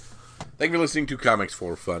Thank you for listening to Comics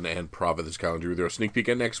for Fun and Profit. This is Colin Drew. There a sneak peek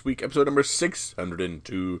at next week, episode number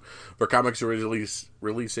 602, for comics originally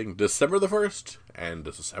releasing December the 1st and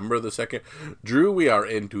December the 2nd. Drew, we are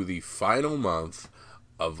into the final month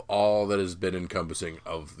of all that has been encompassing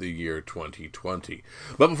of the year 2020.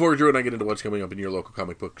 But before Drew and I get into what's coming up in your local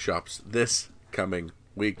comic book shops this coming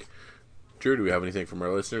week, Drew, do we have anything from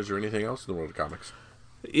our listeners or anything else in the world of comics?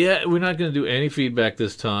 Yeah, we're not going to do any feedback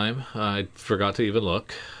this time. I forgot to even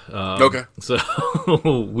look. Okay. So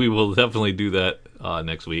we will definitely do that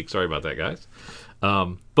next week. Sorry about that, guys.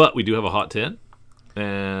 But we do have a Hot 10,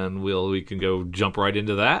 and we can go jump right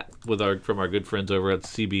into that from our good friends over at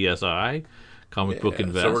CBSI, Comic Book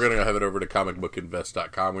Invest. So we're going to head over to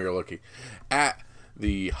comicbookinvest.com. We are looking at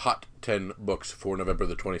the Hot 10 books for November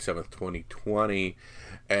the 27th, 2020.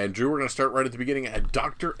 And Drew, we're going to start right at the beginning at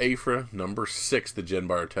Dr. Aphra, number 6, the Jen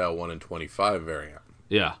Bartel 1 in 25 variant.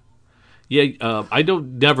 Yeah. I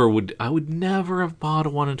would never have bought a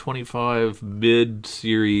 1 in 25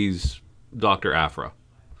 mid-series Dr. Aphra.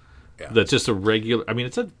 Yeah. That's just a regular. I mean,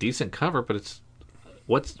 it's a decent cover, but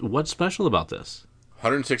what's special about this?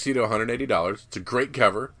 $160 to $180. It's a great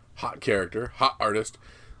cover, hot character, hot artist.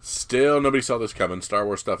 Still, nobody saw this coming. Star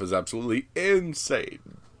Wars stuff is absolutely insane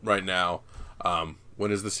right now.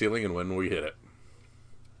 When is the ceiling and when will we hit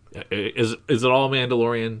it? Is it all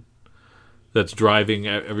Mandalorian that's driving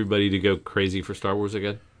everybody to go crazy for Star Wars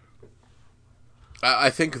again? I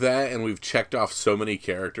think that, and we've checked off so many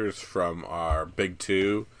characters from our big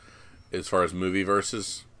two as far as movie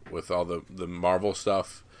verses with all the Marvel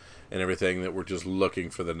stuff and everything, that we're just looking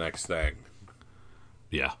for the next thing.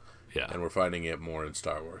 Yeah. And we're finding it more in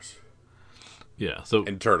Star Wars. Yeah. So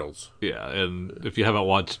and Turtles. Yeah, and if you haven't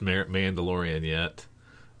watched Mandalorian yet,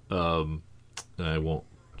 I won't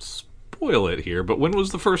spoil it here, but when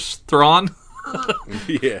was the first Thrawn?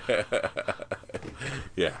 Yeah.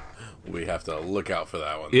 We have to look out for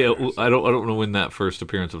that one. Yeah, I don't know when that first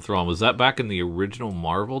appearance of Thrawn was. That back in the original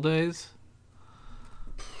Marvel days?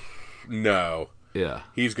 No. Yeah,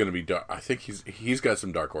 he's going to be dark. I think he's got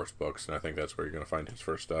some Dark Horse books, and I think that's where you're going to find his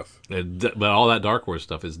first stuff. But all that Dark Horse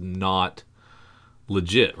stuff is not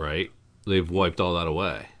legit, right? They've wiped all that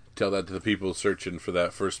away. Tell that to the people searching for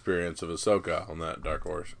that first appearance of Ahsoka on that Dark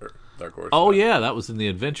Horse. Oh yeah, that was in the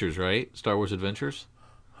Adventures, right? Star Wars Adventures.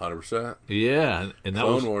 100%. Yeah, and that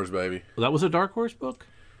Clone Wars, baby. That was a Dark Horse book.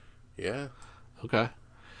 Yeah. Okay.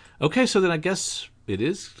 So then I guess it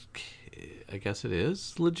is.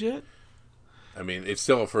 Legit. I mean, it's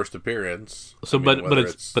still a first appearance. So,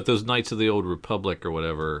 but those Knights of the Old Republic or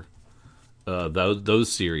whatever, those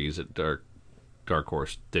series at Dark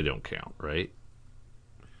Horse, they don't count, right?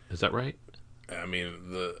 Is that right? I mean,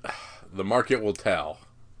 the market will tell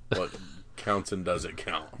what counts and doesn't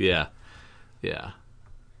count. Yeah.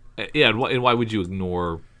 And why would you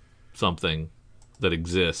ignore something that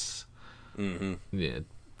exists? Mm-hmm. Yeah,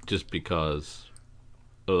 just because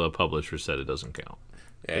the publisher said it doesn't count.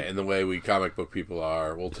 Yeah, and the way we comic book people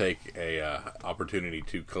are, we'll take a opportunity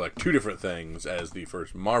to collect two different things as the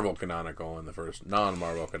first Marvel canonical and the first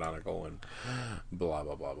non-Marvel canonical, and blah,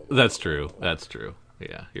 blah, blah, blah, blah. That's true. That's true.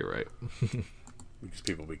 Yeah, you're right. Because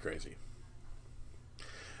people be crazy.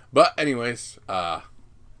 But anyways,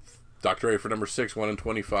 Dr. A for number 6, 1 in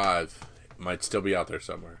 25. Might still be out there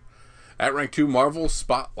somewhere. At rank 2, Marvel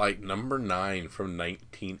Spotlight number 9 from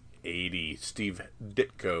 1980. Steve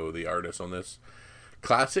Ditko, the artist on this.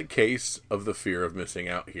 Classic case of the fear of missing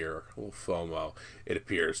out here. A little FOMO. It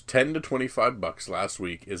appears $10 to $25 last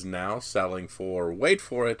week, is now selling for, wait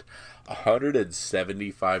for it,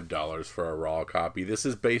 $175 for a raw copy. This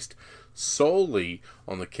is based solely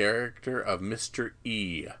on the character of Mr.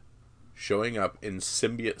 E showing up in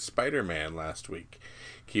Symbiote Spider-Man last week.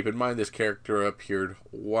 Keep in mind this character appeared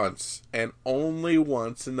once, and only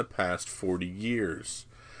once in the past 40 years.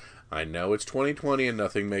 I know it's 2020 and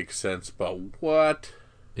nothing makes sense, but what?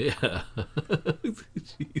 Yeah.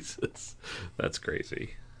 Jesus. That's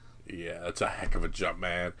crazy. Yeah, that's a heck of a jump,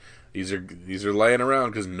 man. These are laying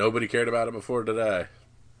around because nobody cared about it before today.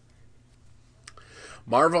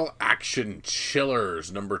 Marvel Action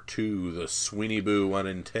Chillers number 2, the Sweeney Boo 1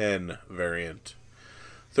 in 10 variant.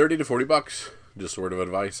 $30 to $40. Just a word of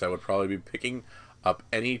advice, I would probably be picking up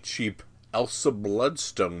any cheap Elsa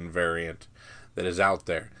Bloodstone variant that is out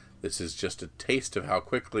there. This is just a taste of how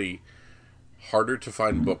quickly harder to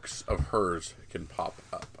find books of hers can pop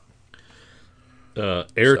up.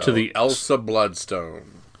 Elsa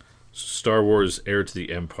Bloodstone. Star Wars Heir to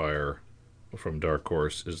the Empire from Dark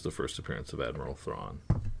Horse is the first appearance of Admiral Thrawn.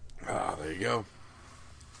 Ah, there you go.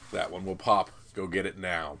 That one will pop. Go get it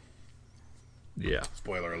now. Yeah.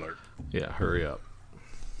 Spoiler alert. Yeah, hurry up.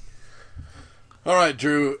 All right,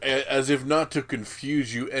 Drew, as if not to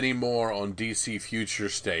confuse you anymore on DC Future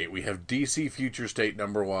State, we have DC Future State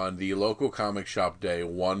 #1, the local comic shop day,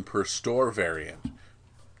 1 per store variant.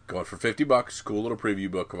 Going for $50, cool little preview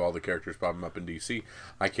book of all the characters popping up in DC.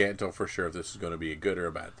 I can't tell for sure if this is going to be a good or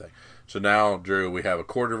a bad thing. So now, Drew, we have a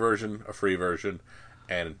quarter version, a free version,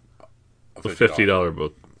 and a $50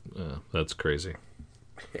 book. That's crazy.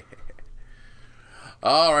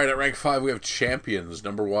 All right, at rank 5, we have Champions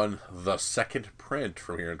 #1, the second print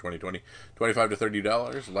from here in 2020. $25 to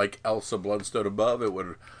 $30. Like Elsa Bloodstone above, it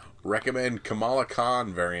would recommend Kamala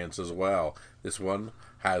Khan variants as well. This one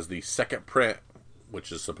has the second print,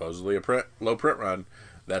 which is supposedly a low print run.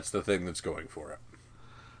 That's the thing that's going for it.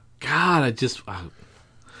 God,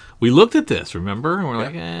 we looked at this, remember? And we're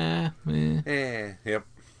Yep.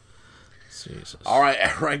 Jesus. All right,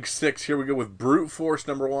 at rank 6, here we go with Brute Force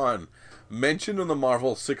 #1. Mentioned on the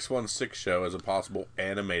Marvel 616 show as a possible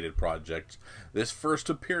animated project, this first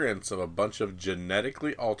appearance of a bunch of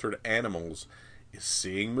genetically altered animals is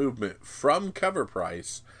seeing movement from cover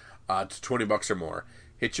price to $20 or more.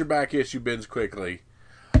 Hit your back issue bins quickly.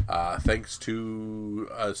 Thanks to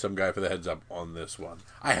some guy for the heads up on this one.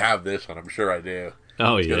 I have this one, I'm sure I do.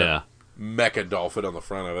 Oh, it's got yeah. a mecha dolphin on the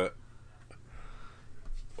front of it.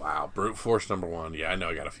 Wow, Brute Force #1. Yeah, I know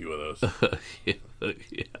I got a few of those. Yeah.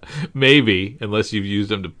 Maybe, unless you've used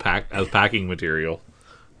them to pack as packing material.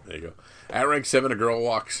 There you go. At rank 7, a girl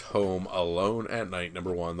walks home alone at night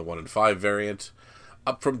 #1, the 1 in 5 variant.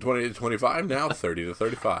 Up from 20 to 25, now 30 to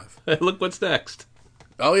 35. Look what's next.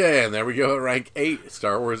 Oh, yeah, and there we go at rank 8.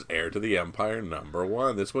 Star Wars Heir to the Empire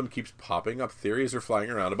 #1. This one keeps popping up. Theories are flying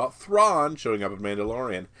around about Thrawn showing up in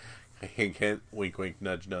Mandalorian. Hint, hint, wink, wink,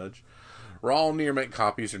 nudge, nudge. Raw near mint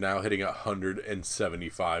copies are now hitting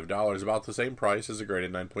 $175, about the same price as the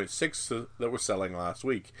graded 9.6 that was selling last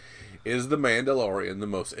week. Is The Mandalorian the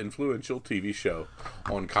most influential TV show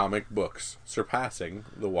on comic books, surpassing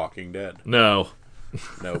The Walking Dead? No.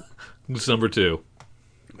 Nope. It's #2.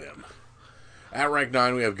 Yeah. At rank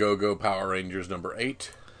 9, we have Go-Go Power Rangers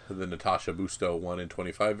 #8, the Natasha Busto 1 in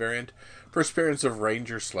 25 variant. Perseverance of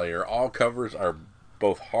Ranger Slayer. All covers are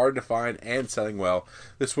both hard to find and selling well.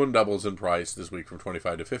 This one doubles in price this week from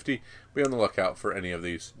 25 to 50. Be on the lookout for any of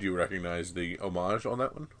these. Do you recognize the homage on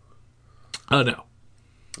that one? Oh, no.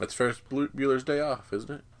 That's Ferris Bueller's Day Off, isn't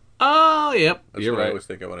it? Oh, yep. That's You're what right. I always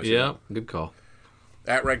think of when I see Yeah, good call.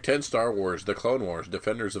 At rank 10, Star Wars, The Clone Wars,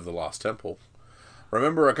 Defenders of the Lost Temple.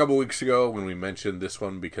 Remember a couple weeks ago when we mentioned this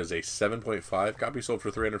one because a 7.5 copy sold for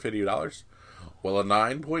 $350? Well, a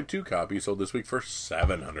 9.2 copy sold this week for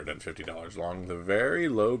 $750, along the very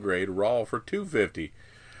low-grade Raw for $250.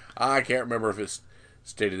 I can't remember if it's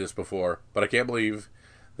stated this before, but I can't believe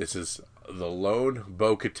this is the lone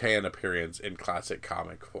Bo-Katan appearance in classic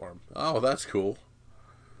comic form. Oh, that's cool.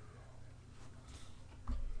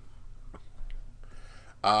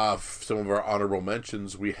 Some of our honorable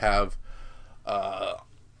mentions, we have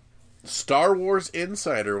Star Wars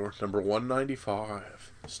Insider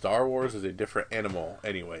 #195. Star Wars is a different animal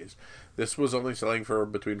anyways. This was only selling for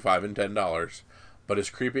between $5 and $10, but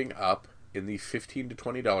is creeping up in the $15 to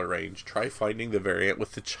 $20 range. Try finding the variant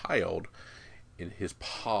with the child in his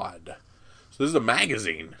pod. So this is a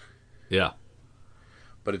magazine. Yeah.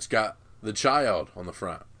 But it's got the child on the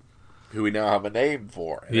front, who we now have a name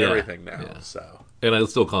for and everything now. Yeah. So, and I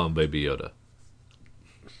still call him Baby Yoda.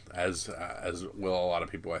 As will a lot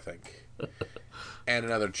of people, I think. And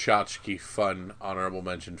another tchotchke fun honorable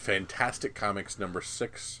mention, Fantastic Comics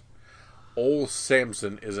 #6. Old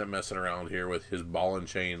Samson isn't messing around here with his ball and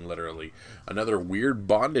chain, literally. Another weird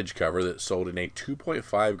bondage cover that sold in a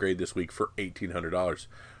 2.5 grade this week for $1,800.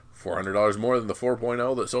 $400 more than the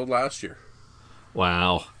 4.0 that sold last year.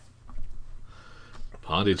 Wow.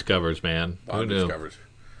 Bondage covers, man. Bondage covers.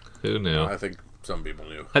 Who knew? I think some people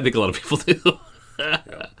knew. I think a lot of people do.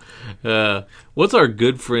 What's our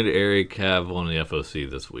good friend Eric have on the FOC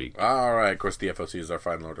this week? All right, of course, the FOC is our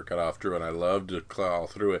final order cutoff, Drew, and I love to claw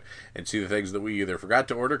through it and see the things that we either forgot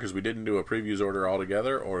to order because we didn't do a previews order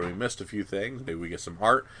altogether, or we missed a few things. Maybe we get some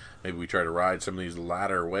art. Maybe we try to ride some of these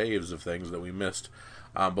latter waves of things that we missed.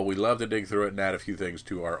 But we love to dig through it and add a few things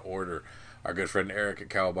to our order. Our good friend Eric at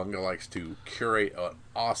Cowabunga likes to curate an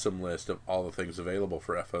awesome list of all the things available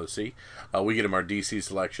for FOC. We get him our DC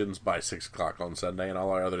selections by 6 o'clock on Sunday and all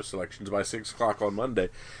our other selections by 6 o'clock on Monday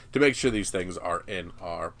to make sure these things are in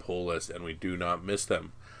our pull list and we do not miss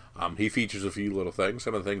them. He features a few little things.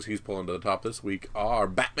 Some of the things he's pulling to the top this week are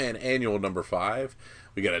Batman Annual #5.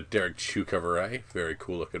 We got a Derek Chew cover A. Very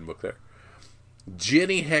cool looking book there.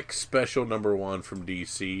 Jenny Heck Special #1 from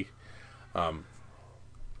DC.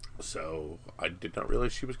 So I did not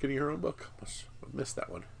realize she was getting her own book. Must have missed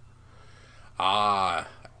that one.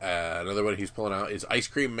 Another one he's pulling out is Ice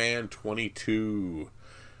Cream Man 22.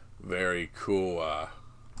 Very cool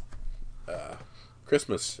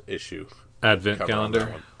Christmas issue. Advent cover on calendar.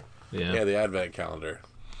 that one. Yeah. Yeah, the Advent calendar.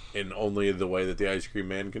 In only the way that the Ice Cream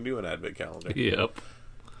Man can do an Advent calendar. Yep.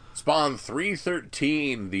 Spawn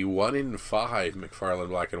 313, the 1 in 5 McFarlane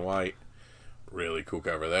Black and White. Really cool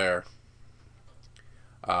cover there.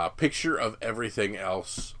 Picture of Everything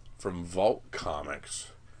Else from Vault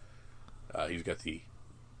Comics. He's got the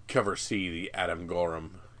cover C, the Adam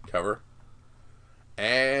Gorham cover.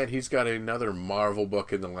 And he's got another Marvel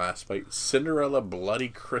book in the last fight, Cinderella Bloody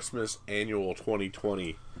Christmas Annual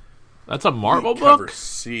 2020. That's a Marvel Cover book?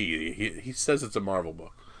 C. He says it's a Marvel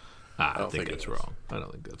book. I don't think think it's it is. wrong. I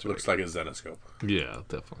don't think that's right. Looks like a Zenoscope. Yeah, it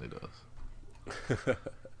definitely does.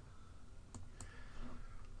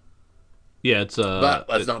 Yeah, it's But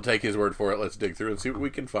let's not take his word for it. Let's dig through and see what we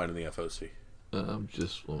can find in the FOC.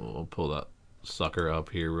 We'll pull that sucker up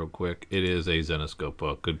here real quick. It is a Zenoscope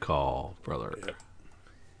book. Good call, brother. Yep.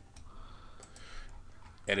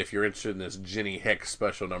 And if you're interested in this Jenny Hex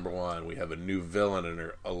special #1, we have a new villain in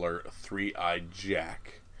her alert. 3-Eyed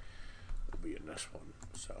Jack will be in this one.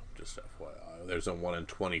 So just FYI, there's a 1 in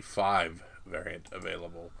 25 variant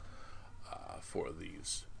available for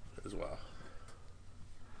these as well.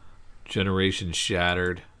 Generation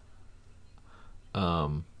Shattered.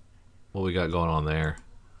 What we got going on there?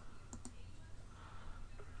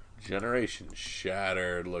 Generation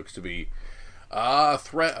Shattered looks to be a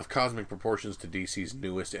threat of cosmic proportions to DC's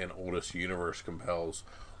newest and oldest universe compels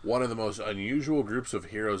one of the most unusual groups of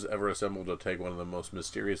heroes ever assembled to take one of the most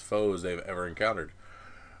mysterious foes they've ever encountered.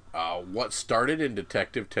 What started in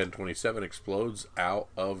Detective 1027 explodes out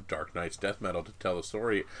of Dark Knight's death metal to tell the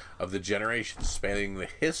story of the generations spanning the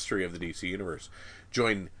history of the DC universe.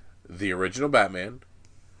 Join the original Batman,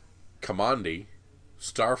 Kamandi,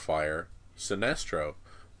 Starfire, Sinestro,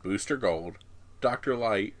 Booster Gold, Dr.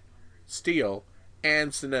 Light, Steel,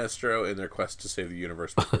 and Sinestro in their quest to save the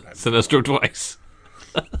universe before time. Sinestro twice.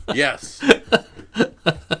 Yes.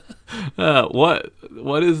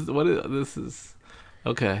 What is this is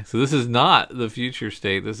okay, so this is not the future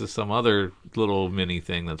state. This is some other little mini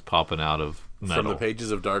thing that's popping out of metal. From the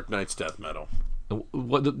pages of Dark Knight's death metal.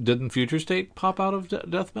 What didn't future state pop out of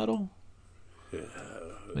death metal?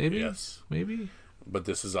 Maybe. Yes. Maybe. But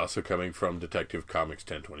this is also coming from Detective Comics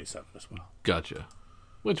 1027 as well. Gotcha.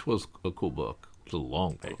 Which was a cool book. It's a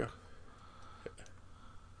long book. There you go.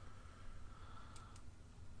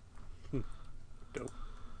 Dope.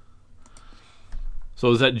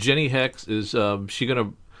 So is that Jenny Hex? Is she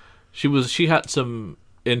gonna? She had some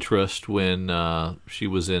interest when she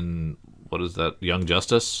was in, what is that, Young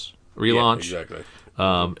Justice relaunch? Yeah, exactly.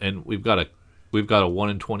 And we've got a 1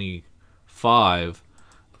 in 25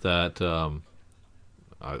 that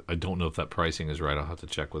I don't know if that pricing is right. I'll have to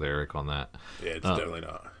check with Eric on that. Yeah, it's definitely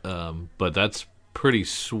not. But that's pretty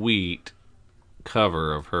sweet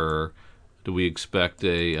cover of her. Do we expect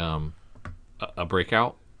a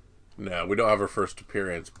breakout? No, we don't have her first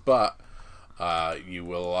appearance, but you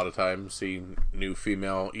will a lot of times see new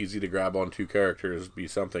female, easy to grab onto characters be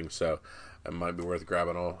something. So it might be worth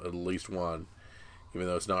grabbing at least one, even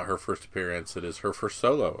though it's not her first appearance. It is her first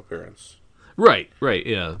solo appearance. Right,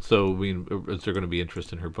 yeah. So, I mean, is there going to be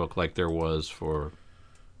interest in her book like there was for,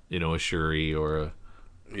 a Shuri or a...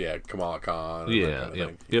 Yeah, Kamala Khan. And Yeah, that kind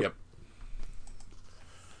of thing. yep.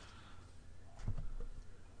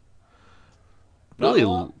 Really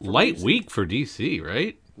light week for DC,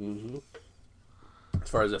 right? Mm-hmm. As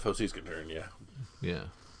far as FOC is concerned, yeah. Yeah.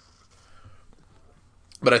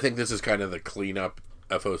 But I think this is kind of the cleanup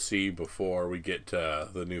FOC before we get to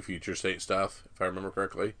the new future state stuff, if I remember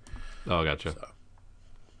correctly. Oh, gotcha. So.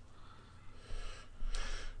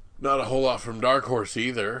 Not a whole lot from Dark Horse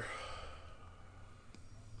either.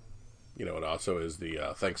 It also is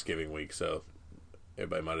the Thanksgiving week, so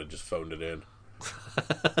everybody might have just phoned it in.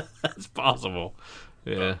 That's possible.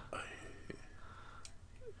 Yeah.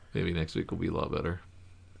 Maybe next week will be a lot better.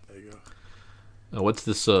 There you go. Now, what's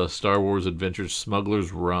this Star Wars Adventures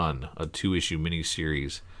Smuggler's Run, a 2-issue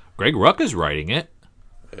miniseries? Greg Ruck is writing it.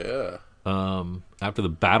 Yeah. After the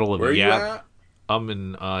Battle of Where are you at? I'm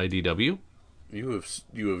in IDW. You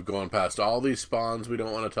have gone past all these spawns we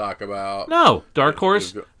don't want to talk about. No, Dark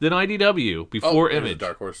Horse, then IDW, before Image.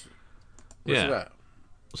 Dark Horse. Where's it at?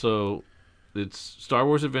 So it's Star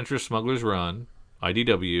Wars Adventures Smuggler's Run,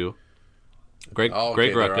 IDW. Greg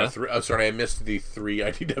Rucka. Oh, sorry, I missed the 3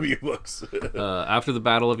 IDW books. After the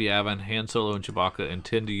Battle of Yavin, Han Solo and Chewbacca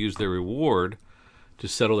intend to use their reward to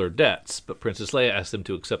settle their debts, but Princess Leia asks them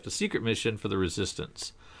to accept a secret mission for the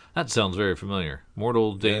Resistance. That sounds very familiar.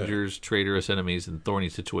 Mortal Yeah. dangers, traitorous enemies, and thorny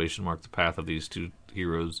situation mark the path of these two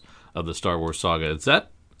heroes of the Star Wars saga. Is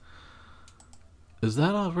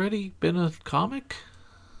that already been a comic?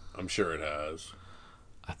 I'm sure it has.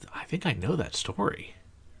 I think I know that story.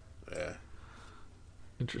 Yeah.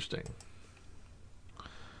 Interesting.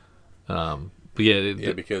 But yeah,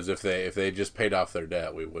 Yeah, because if they just paid off their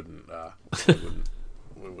debt, we wouldn't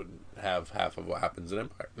have half of what happens in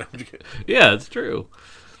Empire. No, I'm just kidding. yeah, it's true.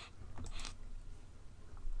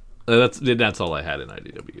 That's all I had in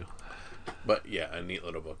IDW. But yeah, a neat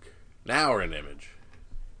little book. Now we're in Image,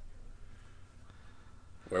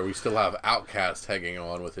 where we still have Outcast hanging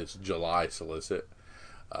on with its July solicit.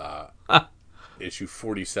 Issue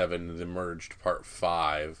 47, The Merged Part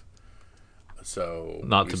 5. So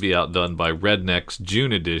Not to be outdone by Redneck's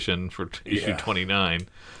June edition for issue Yeah. 29.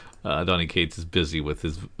 Donny Cates is busy with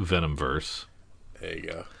his Venom verse. There you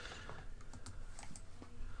go.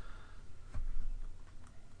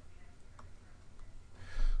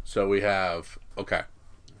 So we have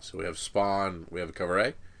So we have Spawn. We have a cover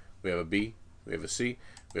A. We have a B. We have a C.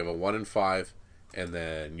 We have a 1 and 5, and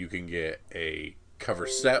then you can get a cover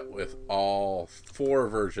set with all 4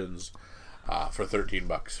 versions for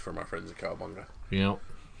 $13 from our friends at Cowabunga. Yep.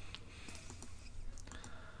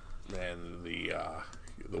 And the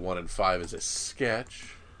 1 and 5 is a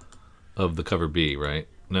sketch. Of the cover B, right?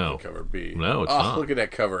 No. Cover B. No, it's oh, not. Look at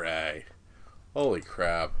that cover A. Holy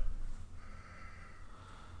crap!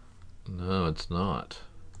 No, it's not.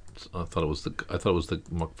 I thought it was the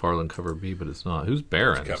McFarlane cover B, but it's not. Who's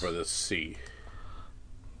Barons? Cover the C.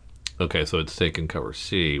 Okay, so it's taken cover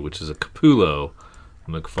C, which is a Capullo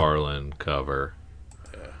McFarlane cover.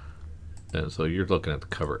 Yeah. And so you're looking at the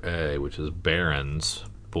cover A, which is Barons.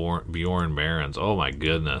 Bjorn Barons. Oh my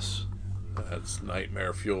goodness. That's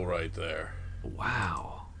nightmare fuel right there.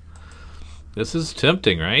 Wow. This is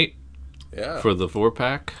tempting, right? Yeah. For the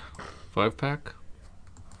 4-pack? 5-pack?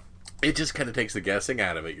 It just kind of takes the guessing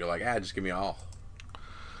out of it. You're like, just give me all.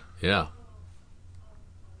 Yeah.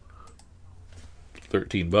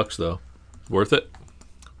 $13 though. Worth it?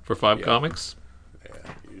 For 5 Yeah. comics?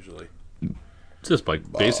 Yeah, usually. It's just by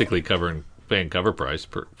basically paying cover price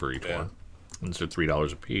for each Yeah. one. And it's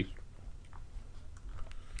 $3 a piece.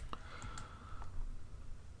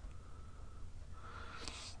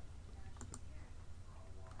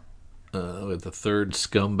 With the third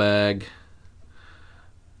scumbag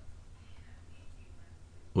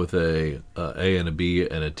with a A and a B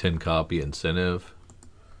and a 10 copy incentive.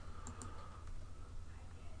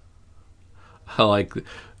 I like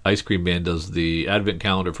Ice Cream Man does the advent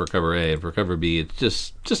calendar for cover A, and for cover B it's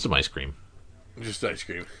just some ice cream. Just ice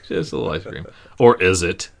cream. Just a little ice cream. Or is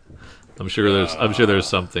it? I'm sure there's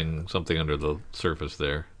something under the surface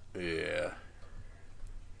there. Yeah.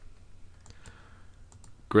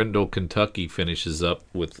 Grendel, Kentucky finishes up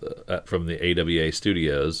with from the AWA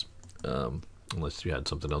Studios, unless you had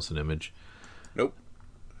something else in Image. Nope.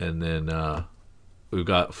 And then we've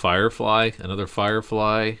got Firefly, another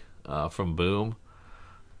Firefly from Boom.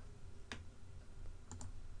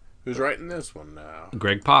 Who's writing this one now?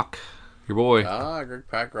 Greg Pak, your boy. Greg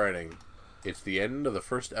Pak writing. It's the end of the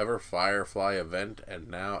first ever Firefly event, and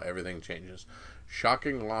now everything changes.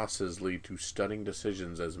 Shocking losses lead to stunning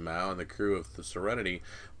decisions as Mao and the crew of the Serenity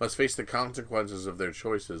must face the consequences of their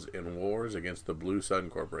choices in wars against the Blue Sun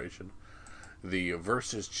Corporation. The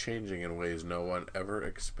verse is changing in ways no one ever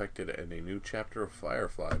expected, and a new chapter of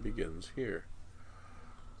Firefly begins here.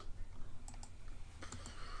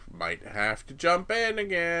 Might have to jump in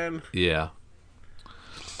again. Yeah.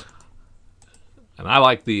 And I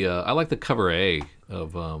like the cover A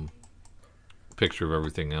of Picture of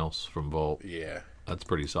Everything Else from Vault. Yeah. That's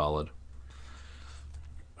pretty solid.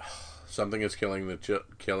 Something is killing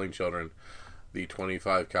killing children. The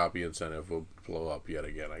 25 copy incentive will blow up yet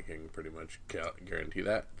again. I can pretty much guarantee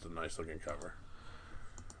that. It's a nice looking cover.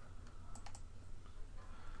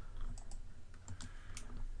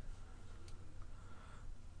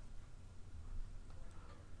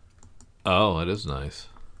 Oh, it is nice.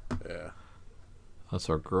 Yeah. That's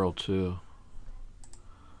our girl too.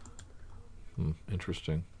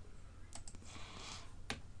 Interesting.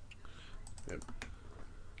 Yep.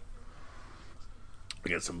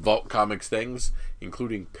 We got some Vault Comics things,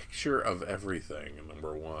 including Picture of Everything,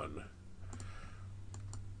 number 1.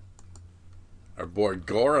 Our boy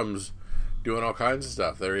Gorham's doing all kinds of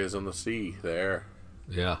stuff. There he is on the sea. There.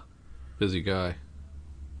 Yeah. Busy guy.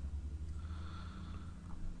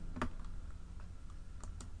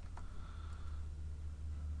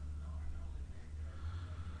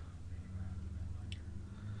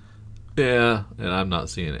 Yeah, and I'm not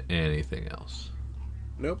seeing anything else.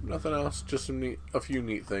 Nope, nothing else. Just a few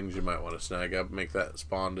neat things you might want to snag up, make that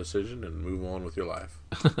Spawn decision, and move on with your life.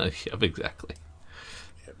 Yep, exactly.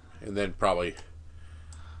 Yep. And then probably,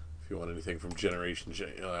 if you want anything from Generation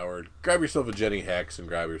or grab yourself a Jenny Hex and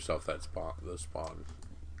grab yourself the Spawn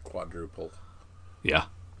quadruple. Yeah,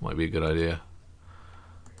 might be a good idea.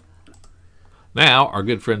 Now, our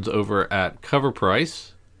good friends over at Cover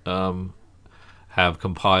Price have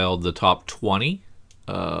compiled the top 20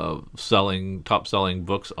 top selling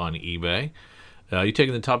books on eBay. You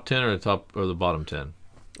taking the top 10 or the bottom 10?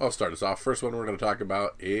 I'll start us off. First one we're going to talk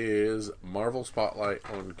about is Marvel Spotlight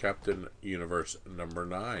on Captain Universe number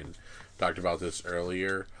 9. Talked about this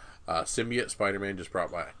earlier. Symbiote Spider-Man just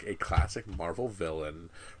brought back a classic Marvel villain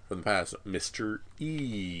from the past, Mr.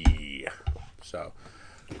 E. So,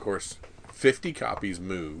 of course, 50 copies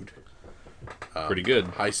moved. Pretty good.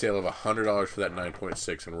 High sale of $100 for that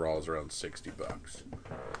 9.6, and Raw is around $60.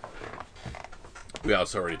 We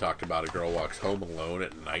also already talked about A Girl Walks Home Alone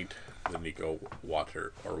at Night, the Nico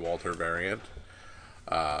Walter variant.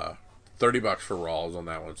 $30 for Rawls on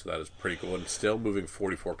that one, so that is pretty cool. And still moving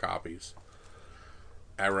 44 copies.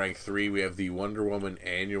 At rank 3, we have the Wonder Woman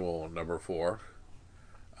Annual number 4.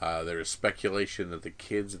 There is speculation that the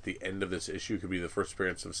kids at the end of this issue could be the first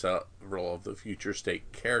appearance of several of the future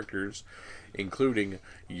state characters, including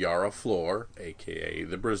Yara Flor, a.k.a.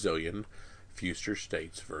 the Brazilian future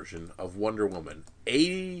states version of Wonder Woman.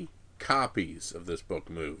 80 copies of this book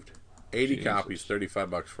moved. 80 Jesus. copies,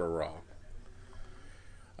 $35 for a Raw.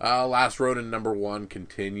 Last Ronin number 1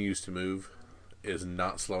 continues to move. Is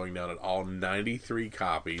not slowing down at all. 93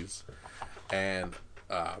 copies. And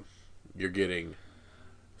you're getting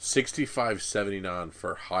 $65.79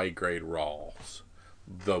 for high grade Rawls,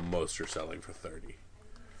 though most are selling for $30.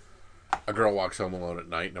 A Girl Walks Home Alone at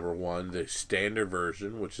Night number 1, the standard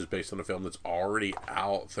version, which is based on a film that's already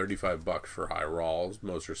out, $35 for high Rawls,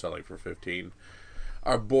 most are selling for $15.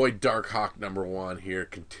 Our boy Dark Hawk number 1 here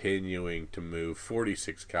continuing to move,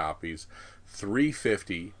 46 copies,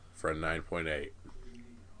 $350 for a 9.8.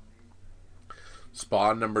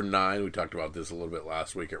 Spawn number 9, we talked about this a little bit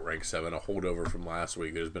last week at rank 7, a holdover from last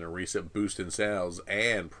week. There's been a recent boost in sales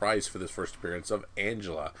and price for this first appearance of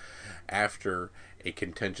Angela after a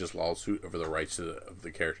contentious lawsuit over the rights of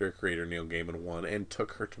the character. Creator Neil Gaiman won and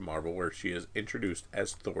took her to Marvel, where she is introduced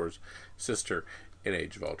as Thor's sister in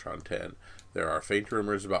Age of Ultron 10. There are faint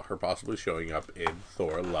rumors about her possibly showing up in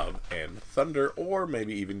Thor Love and Thunder, or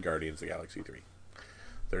maybe even Guardians of the Galaxy 3.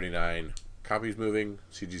 39 copies moving,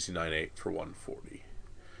 CGC 9.8 for $140.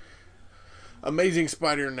 Amazing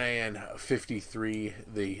Spider-Man 53,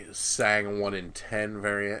 the Sang 1 in 10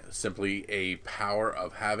 variant. Simply a power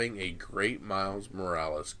of having a great Miles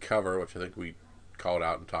Morales cover, which I think we called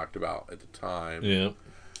out and talked about at the time. Yeah.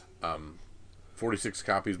 46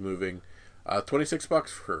 copies moving. $26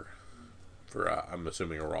 for I'm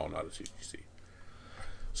assuming a Raw, not a CGC.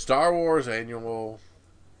 Star Wars Annual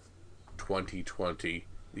 2020.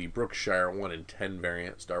 The Brookshire 1 in 10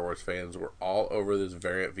 variant. Star Wars fans were all over this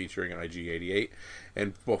variant featuring IG-88.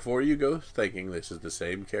 And before you go thinking this is the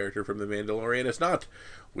same character from The Mandalorian, it's not.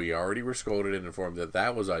 We already were scolded and informed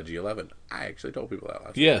that was IG-11. I actually told people that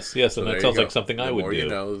last week. Yes, and that sounds like something I would do.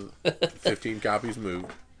 The more you know, 15 copies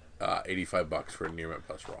moved, $85 for a Near Mint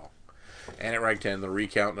Plus Raw. And at rank 10, the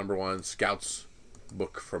Recount number 1, Scouts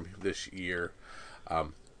book from this year.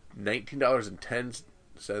 $19.10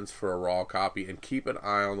 for a Raw copy, and keep an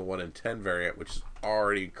eye on the 1 in 10 variant, which is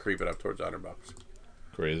already creeping up towards $100.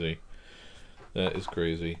 Crazy. That is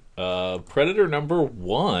crazy. Predator number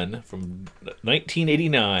 1 from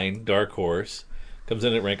 1989, Dark Horse, comes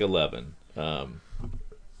in at rank 11.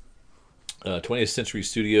 20th Century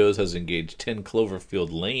Studios has engaged 10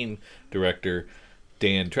 Cloverfield Lane director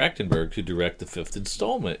Dan Trachtenberg to direct the 5th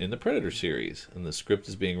installment in the Predator series. And the script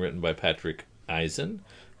is being written by Patrick Eisen,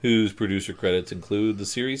 whose producer credits include the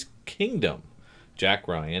series Kingdom, Jack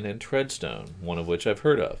Ryan, and Treadstone, one of which I've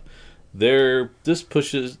heard of. This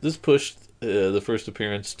pushed the first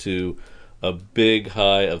appearance to a big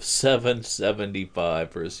high of $775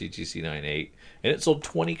 for a CGC 9.8, and it sold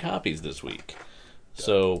 20 copies this week.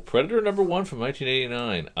 So Predator number 1 from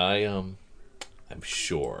 1989. I'm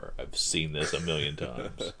sure I've seen this a million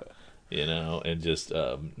times, and just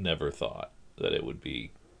never thought that it would be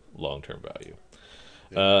long-term value.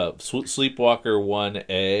 Sleepwalker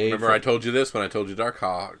 1A. Remember I told you this when I told you Dark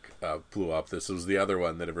Hawk blew up. This was the other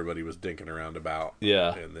one that everybody was dinking around about.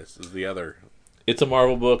 Yeah. And this is the other. It's a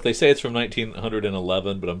Marvel book. They say it's from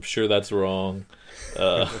 1911, but I'm sure that's wrong.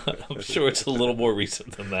 I'm sure it's a little more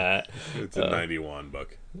recent than that. It's a 91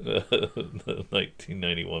 book. The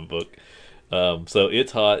 1991 book. So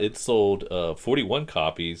it's hot. It sold 41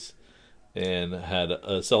 copies and had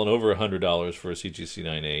selling over $100 for a CGC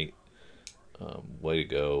 98. Way to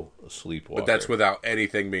go, Sleepwalker. But that's without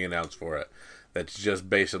anything being announced for it. That's just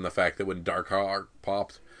based on the fact that when Darkhawk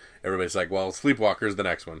popped, everybody's like, "Well, Sleepwalker's the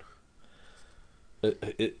next one."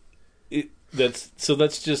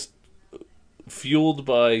 That's just fueled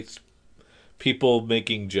by people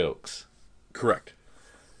making jokes Correct.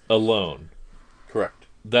 alone. Correct.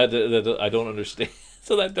 That I don't understand.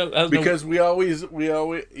 So that has because we always,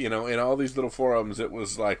 in all these little forums, it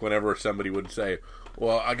was like whenever somebody would say,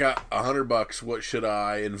 "Well, I got $100. What should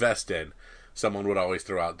I invest in?" Someone would always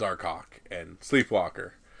throw out Darkhawk and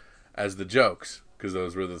Sleepwalker as the jokes because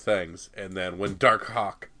those were the things. And then when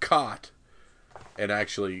Darkhawk caught and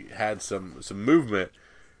actually had some movement,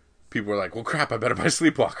 people were like, "Well, crap! I better buy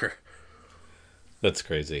Sleepwalker." That's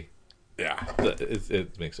crazy. Yeah,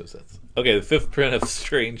 it makes no sense. Okay, the fifth print of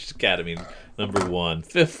Strange Academy #1,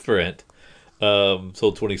 fifth print,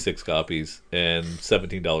 sold 26 copies and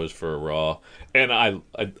 $17 for a raw. And I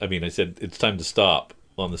mean, I said it's time to stop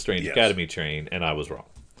on the Strange Academy train, and I was wrong.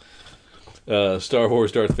 Star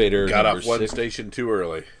Wars Darth Vader got off one station too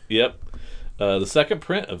early. Yep. The second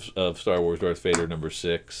print of Star Wars Darth Vader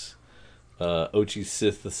 #6, Ochi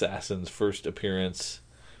Sith Assassin's first appearance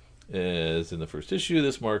is in the first issue.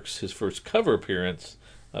 This marks his first cover appearance.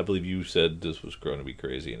 I believe you said this was going to be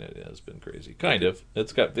crazy, and it has been crazy. Kind of.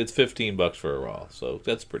 It's $15 for a raw, so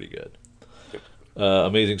that's pretty good.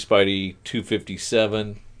 Amazing Spidey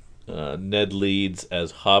 257. Ned Leeds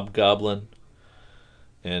as Hobgoblin,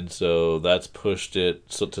 and so that's pushed it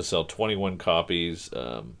to sell 21 copies.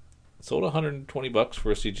 Sold $120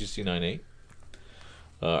 for a CGC 98.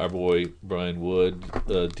 Our boy Brian Wood,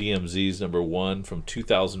 DMZ's #1 from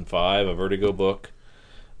 2005, a Vertigo book.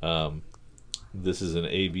 This is an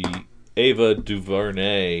Ava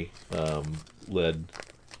DuVernay led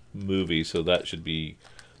movie, so that should be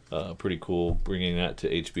pretty cool. Bringing that to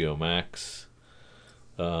HBO Max.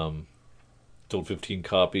 Sold 15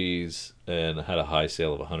 copies and had a high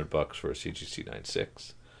sale of $100 for a CGC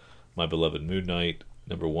 96. My Beloved Moon Knight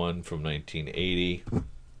 #1 from 1980.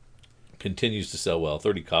 Continues to sell well.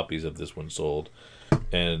 30 copies of this one sold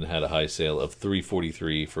and had a high sale of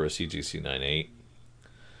 $343 for a CGC 98.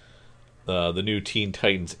 The new Teen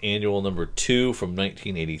Titans Annual #2 from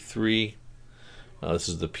 1983. This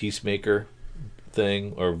is the Peacemaker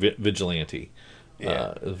thing, or Vigilante.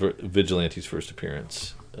 Vigilante's first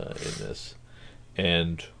appearance in this.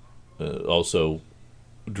 And also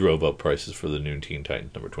drove up prices for the new Teen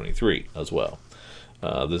Titans #23 as well.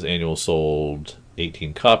 This annual sold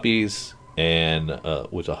 18 copies and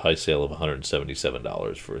with a high sale of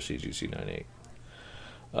 $177 for a CGC 98.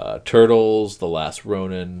 Turtles, The Last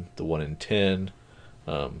Ronin, the 1 in 10,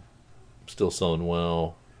 still selling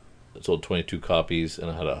well. It sold 22 copies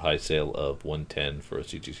and had a high sale of $110 for a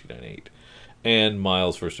CGC 98. And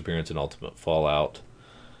Miles' first appearance in Ultimate Fallout.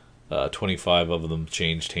 25 of them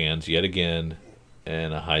changed hands yet again,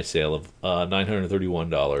 and a high sale of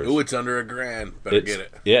 $931. Ooh, it's under $1,000. Better get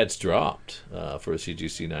it. Yeah, it's dropped for a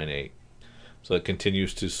CGC 98. So it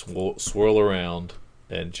continues to swirl around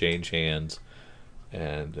and change hands.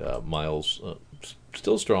 And Miles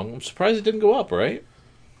still strong. I'm surprised it didn't go up, right?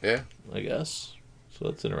 Yeah. I guess. So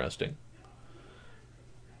that's interesting.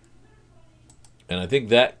 And I think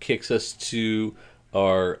that kicks us to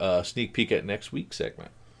our sneak peek at next week's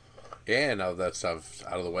segment. Yeah, now that stuff's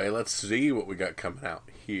out of the way, let's see what we got coming out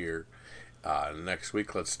here next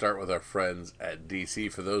week. Let's start with our friends at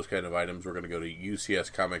DC. For those kind of items, we're going to go to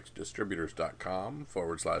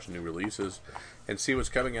ucscomicsdistributors.com/new releases and see what's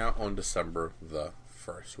coming out on December the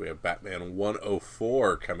 1st. We have Batman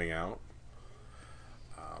 104 coming out.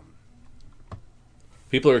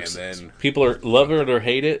 People are love it or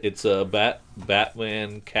hate it. It's a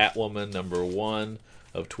Batman Catwoman #1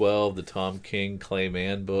 of 12, the Tom King Clay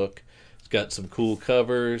Mann book. It's got some cool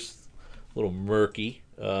covers, a little murky,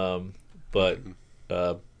 but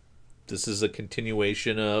this is a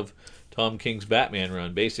continuation of Tom King's Batman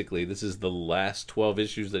run. Basically, this is the last 12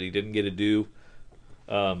 issues that he didn't get to do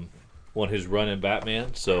on his run in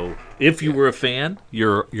Batman. So, if you were a fan,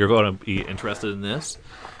 you're going to be interested in this.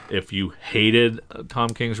 If you hated Tom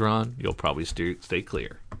King's run, you'll probably stay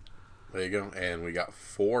clear. There you go. And we got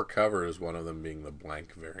 4 covers, one of them being the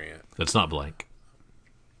blank variant. That's not blank.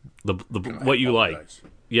 The what you like.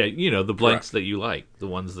 Yeah, the blanks that you like, the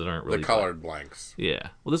ones that aren't really the colored blanks. Yeah.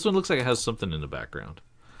 Well, this one looks like it has something in the background.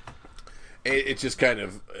 It's just kind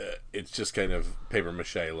of paper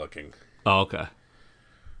mache looking. Oh, okay.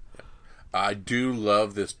 I do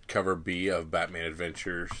love this cover B of Batman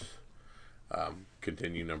Adventures.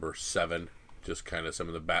 Continue #7. Just kind of some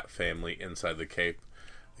of the Bat family inside the cape.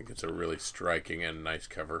 I think it's a really striking and nice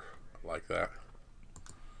cover. like that.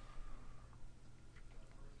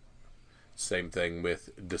 Same thing with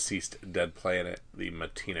Deceased Dead Planet, the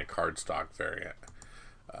Matina cardstock variant.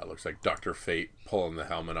 Looks like Dr. Fate pulling the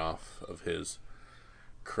helmet off of his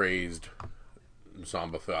crazed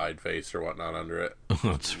zombified face or whatnot under it.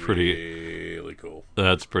 That's really cool.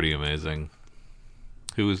 That's pretty amazing.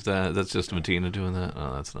 Who is that? That's just Matina doing that?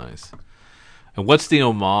 Oh, that's nice. And what's the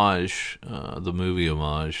homage, the movie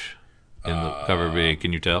homage in the cover B?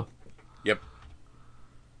 Can you tell? Yep.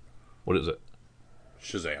 What is it?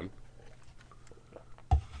 Shazam.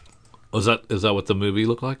 Is that what the movie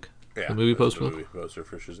looked like? Yeah. The movie that's poster? the movie poster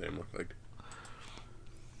for Shazam looked like.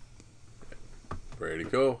 Pretty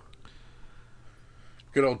cool.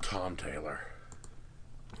 Good old Tom Taylor.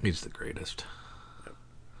 He's the greatest.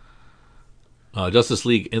 Justice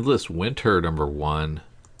League Endless Winter #1.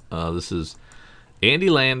 This is Andy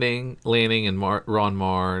Lanning and Ron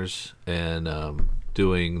Mars, and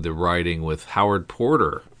doing the writing with Howard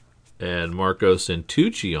Porter and Marco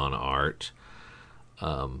Santucci on art.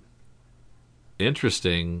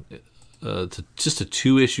 Interesting. It's just a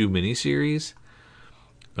 2-issue miniseries.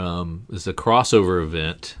 It's a crossover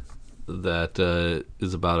event that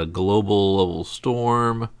is about a global level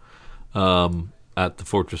storm at the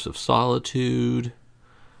Fortress of Solitude.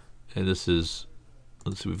 And this is,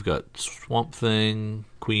 let's see, we've got Swamp Thing,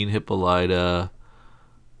 Queen Hippolyta,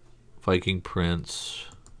 Viking Prince,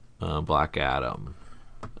 Black Adam.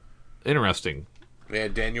 Interesting. Yeah,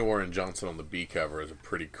 Daniel Warren Johnson on the B cover is a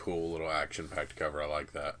pretty cool little action-packed cover. I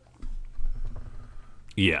like that.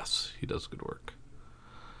 Yes, he does good work.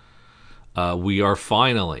 We are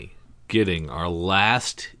finally getting our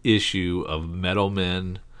last issue of Metal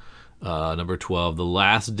Men, number 12, the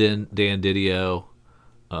last Dan Didio,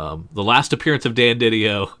 the last appearance of Dan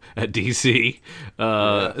Didio at DC,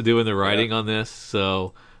 doing the writing on this.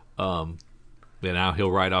 So, now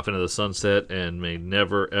he'll ride off into the sunset and may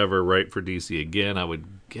never, ever write for DC again, I would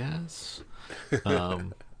guess.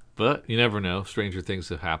 But you never know. Stranger things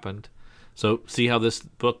have happened. So see how this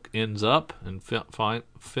book ends up and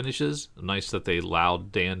finishes. Nice that they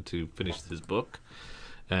allowed Dan to finish his book.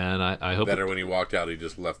 And I hope... Better when he walked out, he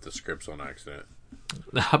just left the scripts on accident.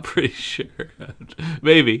 I'm pretty sure.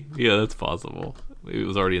 Maybe. Yeah, that's possible. Maybe it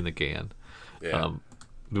was already in the can. Yeah.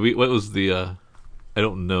 What was the... I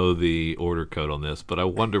don't know the order code on this, but I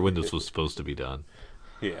wonder when this was supposed to be done.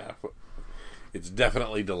 Yeah. It's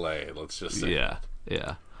definitely delayed, let's just say.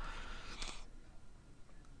 Yeah.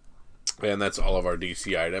 And that's all of our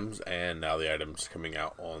DC items. And now the items coming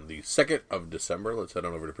out on the 2nd of December. Let's head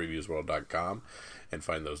on over to previewsworld.com and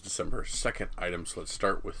find those December 2nd items. Let's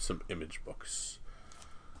start with some image books.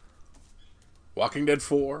 Walking Dead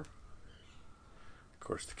 4. Of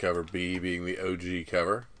course, the cover B being the OG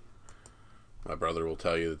cover. My brother will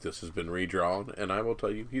tell you that this has been redrawn, and I will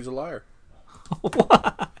tell you he's a liar.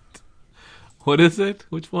 What? What is it?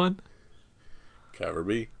 Which one? Cover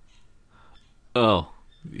B. Oh.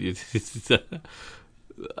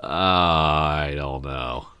 I don't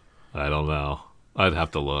know. I'd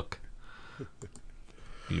have to look.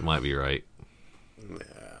 You might be right.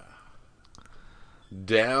 Yeah.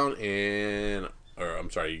 Down in... Or,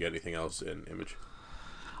 I'm sorry, you got anything else in image?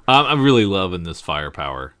 I'm really loving this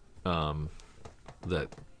firepower. That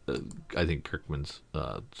I think Kirkman's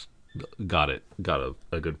got a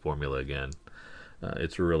good formula again.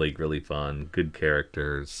 It's really, really fun. Good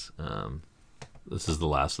characters. This is the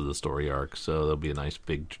last of the story arc, so there'll be a nice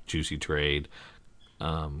big juicy trade.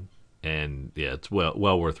 And yeah, it's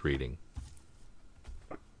well worth reading.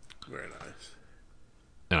 Very nice.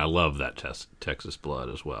 And I love that Texas Blood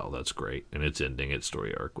as well. That's great. And it's ending its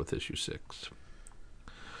story arc with issue 6.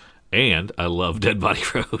 And I love Dead Body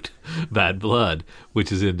Road, Bad Blood, which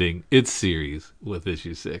is ending its series with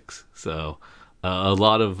issue 6. So a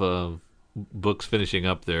lot of books finishing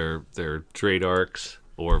up their trade arcs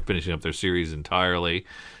or finishing up their series entirely,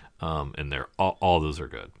 and they're all those are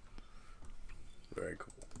good. Very cool.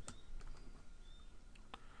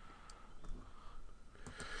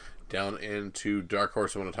 Down into Dark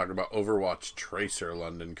Horse, I want to talk about Overwatch Tracer,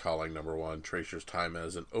 London Calling #1. Tracer's time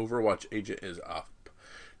as an Overwatch agent is up.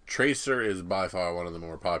 Tracer is by far one of the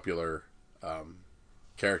more popular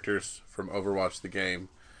characters from Overwatch the game,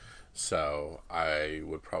 so I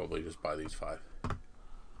would probably just buy these 5.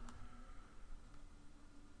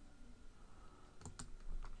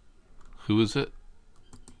 Who is it?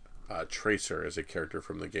 Tracer is a character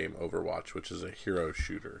from the game Overwatch, which is a hero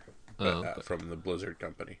shooter from the Blizzard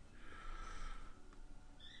company.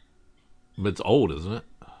 But it's old, isn't it?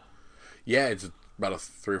 Yeah, it's about a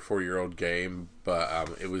 3 or 4 year old game, but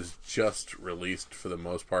it was just released for the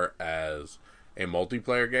most part as a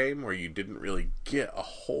multiplayer game where you didn't really get a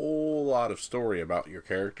whole lot of story about your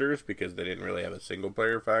characters because they didn't really have a single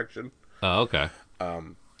player faction. Oh, okay.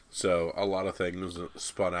 So a lot of things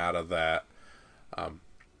spun out of that.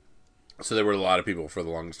 So there were a lot of people for the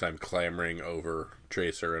longest time clamoring over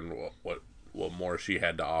Tracer and what more she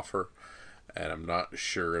had to offer. And I'm not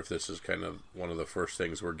sure if this is kind of one of the first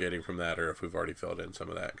things we're getting from that, or if we've already filled in some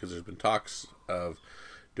of that. Because there's been talks of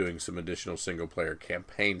doing some additional single-player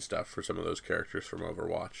campaign stuff for some of those characters from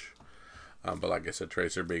Overwatch. But like I said,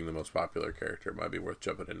 Tracer being the most popular character, it might be worth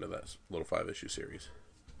jumping into that little 5-issue series.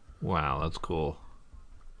 Wow, that's cool.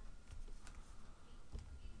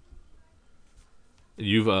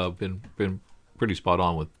 You've been pretty spot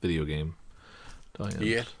on with video game tie-ins.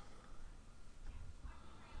 Yeah.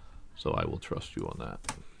 So I will trust you on that.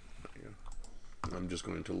 I'm just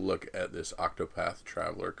going to look at this Octopath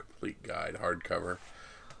Traveler Complete Guide hardcover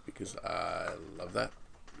because I love that.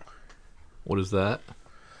 What is that?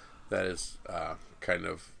 That is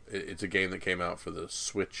it's a game that came out for the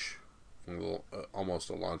Switch, almost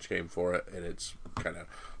a launch game for it, and it's kind of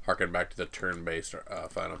harkened back to the turn-based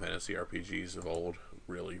Final Fantasy RPGs of old.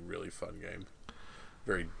 Really, really fun game.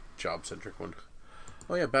 Very job-centric one.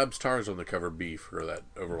 Oh yeah, Babs Tarr's on the cover B for that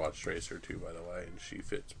Overwatch Tracer too, by the way, and she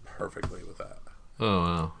fits perfectly with that. Oh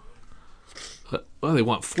wow! Well, they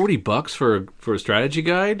want $40 for a strategy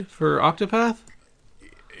guide for Octopath.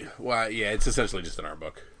 Well, yeah, it's essentially just an art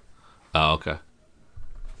book. Oh, okay.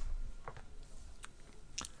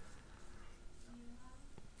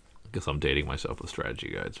 I guess I'm dating myself with strategy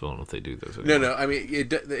guides. So I don't know if they do those anymore. No. I mean, it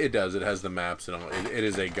does. It has the maps and all. It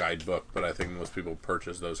is a guidebook, but I think most people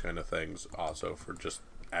purchase those kind of things also for just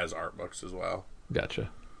as art books as well. Gotcha.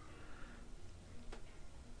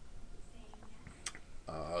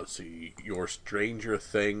 Let's see. Your Stranger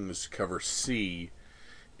Things cover C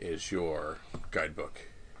is your guidebook.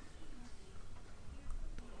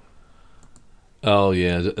 Oh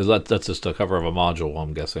yeah, that's just a cover of a module,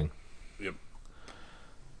 I'm guessing. Yep.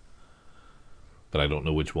 But I don't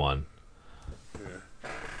know which one. Yeah.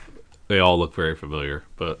 They all look very familiar,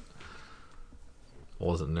 but I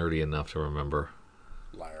wasn't nerdy enough to remember.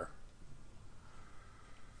 Liar.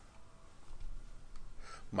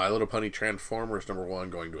 My Little Pony Transformers #1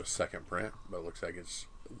 going to a second print, but it looks like it's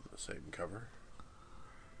the same cover.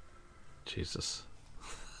 Jesus.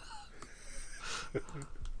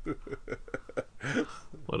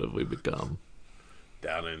 What have we become?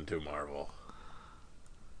 Down into Marvel.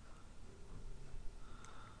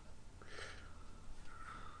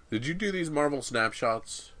 Did you do these Marvel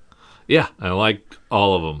snapshots? Yeah, I like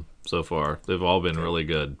all of them so far. They've all been really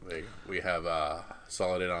good. We have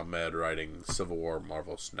Saladin Ahmed writing Civil War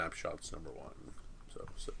Marvel Snapshots #1.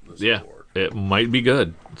 So Yeah, it might be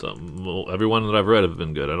good. Every one that I've read have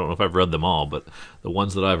been good. I don't know if I've read them all, but the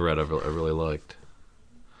ones that I've read I've really liked.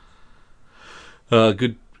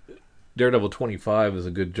 Good. Daredevil 25 is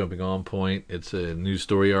a good jumping on point. It's a new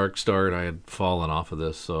story arc start. I had fallen off of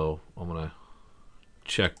this, so I'm going to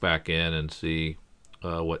check back in and see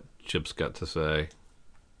what Chip's got to say.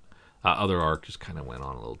 Other arc just kind of went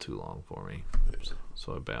on a little too long for me,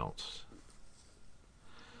 so I bounced.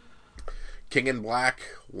 King in Black,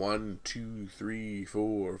 1, 2, 3,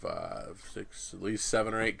 4, 5, 6, at least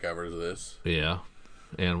 7 or 8 covers of this. Yeah,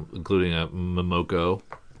 and including a Momoko.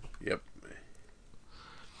 Yep.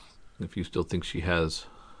 If you still think she has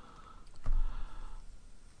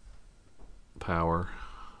power.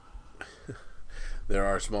 There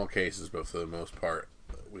are small cases, but for the most part,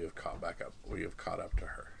 we have caught up. We have caught up to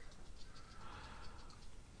her.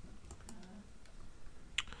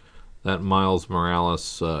 That Miles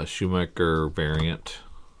Morales Schumacher variant.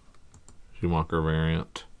 Is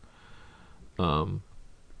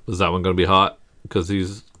that one going to be hot? Because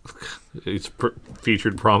he's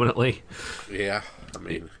featured prominently. Yeah, I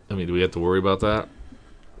mean, do we have to worry about that?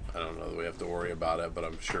 I don't know that we have to worry about it, but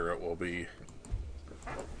I'm sure it will be.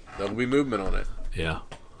 There'll be movement on it. Yeah.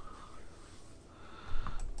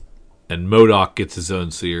 And MODOK gets his own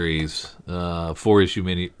series,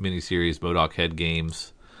 4-issue mini-series, MODOK Head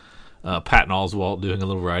Games. Patton Oswalt doing a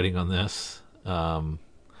little writing on this.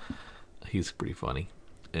 He's pretty funny.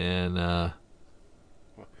 And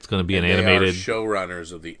it's going to be an animated... They are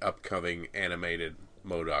showrunners of the upcoming animated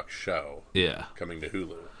MODOK show. Yeah. Coming to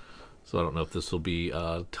Hulu. So I don't know if this will be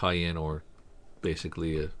a tie-in or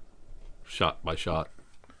basically a shot-by-shot.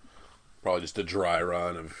 Probably just a dry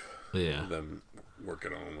run of Yeah. them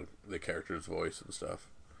working on the character's voice and stuff.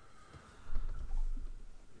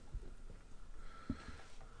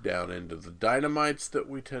 Down into the Dynamites that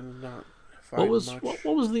we tend to not find much.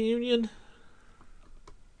 What was the Union?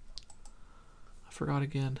 I forgot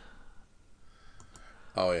again.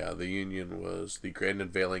 Oh yeah, the Union was the grand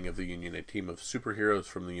unveiling of the Union, a team of superheroes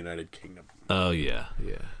from the United Kingdom. Oh yeah,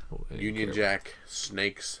 yeah. Union Jack,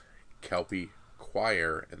 Snakes, Kelpie,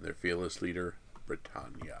 Choir, and their fearless leader,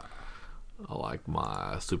 Britannia. I like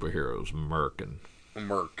my superheroes, Merkin.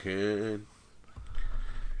 Merkin.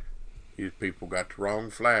 These people got the wrong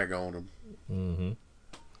flag on them. Mm-hmm.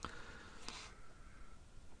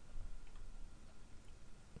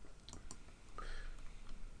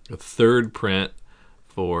 A third print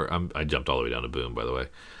for I jumped all the way down to Boom, by the way.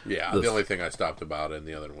 Yeah, the only thing I stopped about in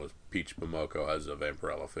the other one was Peach Momoko has a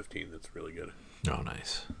Vampirella 15 that's really good. Oh,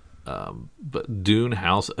 nice. But Dune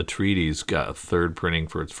House Atreides got a third printing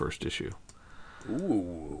for its first issue.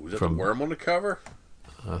 Ooh, is that the worm on the cover?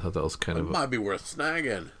 I thought that was kind of... It might be worth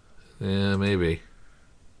snagging. Yeah, maybe.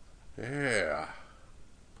 Yeah.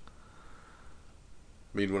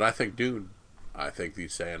 I mean, when I think Dune, I think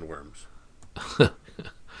these sandworms.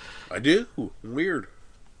 I do. Weird.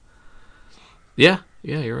 Yeah,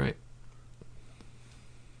 you're right.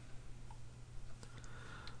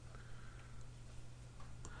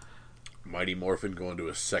 Mighty Morphin going to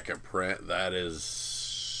a second print. That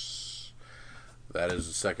is a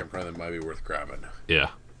second print that might be worth grabbing.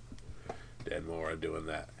 Yeah. Dan Mora doing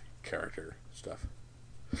that character stuff.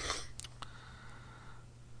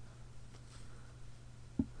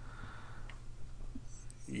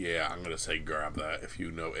 Yeah, I'm gonna say grab that if you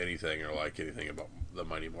know anything or like anything about the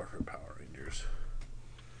Mighty Morphin Power Rangers.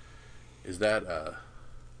 Is that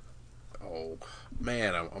oh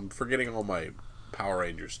man, I'm forgetting all my Power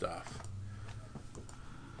Ranger stuff.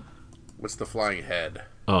 What's the flying head?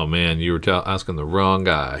 Oh man, you were asking the wrong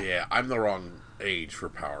guy. Yeah, I'm the wrong age for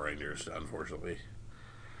Power Rangers, unfortunately.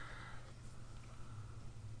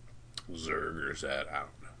 Zerg or Zed, I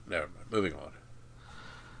don't know. Never mind. Moving on.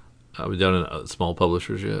 Have we done small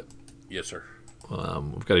publishers yet? Yes, sir.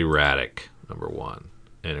 We've got Erratic #1,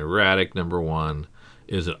 and Erratic #1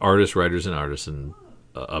 is an artist, writers, and artisan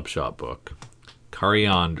upshot book. Kari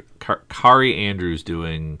Andrews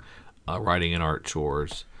doing writing and art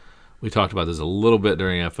chores. We talked about this a little bit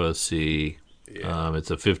during FOC. Yeah. It's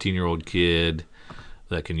a 15-year-old kid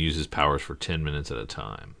that can use his powers for 10 minutes at a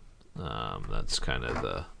time. That's kind of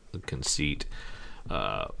the conceit.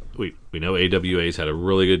 We know AWA's had a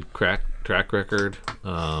really good track record.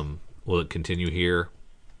 Will it continue here?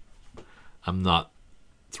 I'm not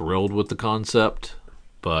thrilled with the concept,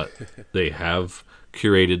 but they have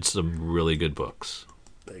curated some really good books.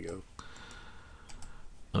 There you go.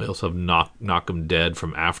 We also have Knock 'Em Dead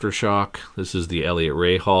from Aftershock. This is the Elliot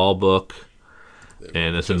Ray Hall book.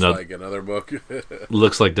 And it's another book.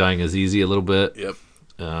 Looks like Dying is Easy a little bit. Yep.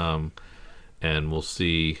 And we'll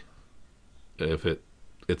see if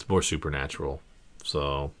it's more supernatural.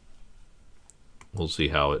 So we'll see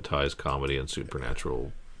how it ties comedy and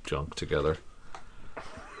supernatural junk together.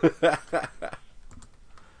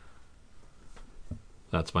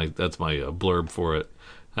 That's my blurb for it.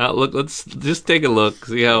 Look, let's just take a look,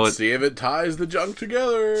 see how see if it ties the junk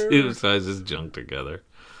together. See if it ties this junk together.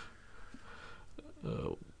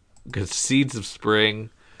 Because Seeds of Spring.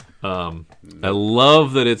 I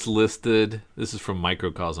love that it's listed. This is from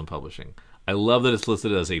Microcosm Publishing. I love that it's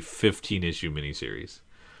listed as a 15-issue miniseries.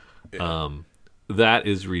 Yeah. That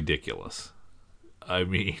is ridiculous. I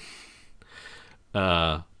mean,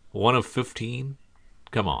 1 of 15.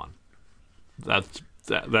 Come on,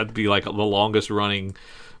 that'd be like the longest running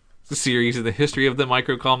series in the history of the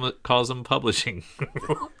Microcosm Publishing.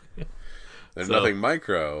 There's nothing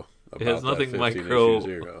micro. It has nothing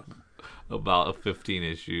micro about a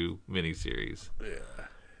 15-issue miniseries. Yeah.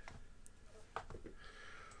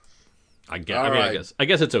 I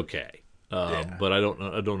guess it's okay. But I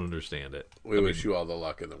don't understand it. We wish you all the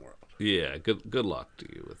luck in the world. Yeah, good luck to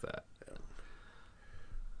you with that. Yeah.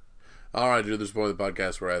 All right, dude, this is the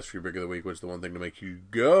podcast where I ask for your pick of the week. What's the one thing to make you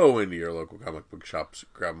go into your local comic book shops,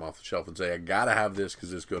 grab them off the shelf, and say, I gotta have this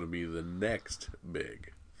because it's going to be the next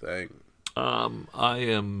big thing? I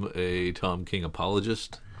am a Tom King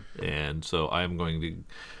apologist, and so I am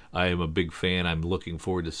a big fan. I'm looking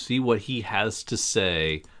forward to see what he has to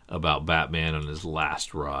say about Batman on his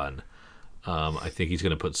last run. I think he's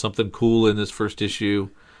going to put something cool in this first issue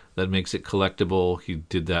that makes it collectible. He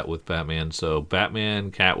did that with Batman. So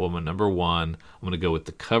Batman, Catwoman, #1. I'm going to go with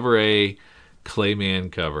the cover A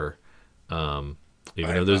Clayman cover. Even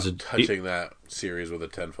though there's touching that series with a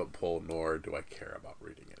 10-foot pole, nor do I care about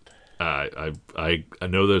reading it. I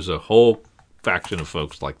know there's a whole faction of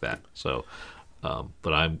folks like that. So,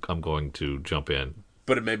 but I'm going to jump in.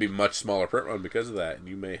 But it may be much smaller print run because of that, and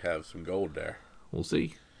you may have some gold there. We'll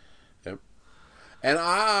see. Yep. And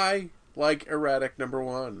I like Erratic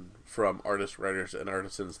 #1 from artists, writers, and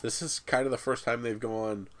artisans. This is kind of the first time they've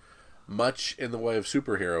gone much in the way of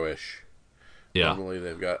superhero-ish. Yeah. Normally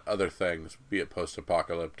they've got other things, be it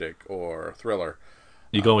post-apocalyptic or thriller.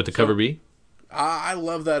 You going with the cover B? I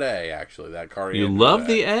love that A, actually. That Coriander. You love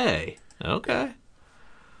the A. Okay.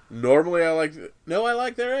 Normally I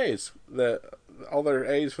like their A's. All their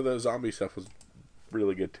A's for the zombie stuff was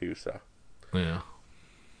really good too, so. Yeah.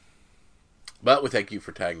 But we thank you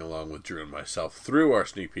for tagging along with Drew and myself through our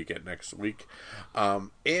sneak peek at next week.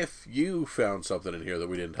 If you found something in here that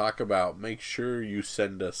we didn't talk about, make sure you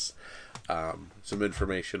send us some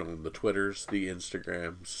information on the Twitters, the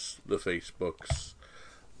Instagrams, the Facebooks,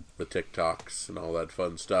 the TikToks, and all that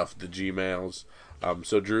fun stuff, the Gmails.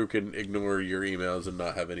 So Drew can ignore your emails and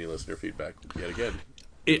not have any listener feedback yet again.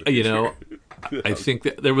 I think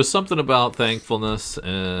that there was something about thankfulness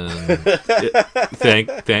and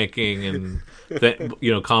thanking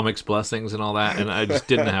and comics blessings and all that, and I just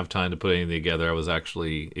didn't have time to put anything together.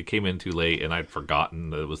 It came in too late, and I'd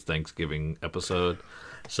forgotten that it was Thanksgiving episode.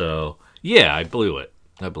 So yeah, I blew it.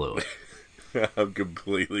 I'm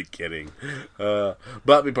completely kidding. But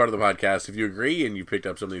be part of the podcast. If you agree and you picked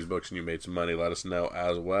up some of these books and you made some money, let us know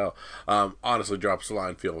as well. Honestly, drop us a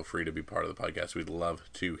line. Feel free to be part of the podcast. We'd love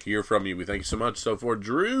to hear from you. We thank you so much. So for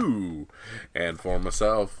Drew and for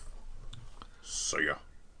myself, see ya.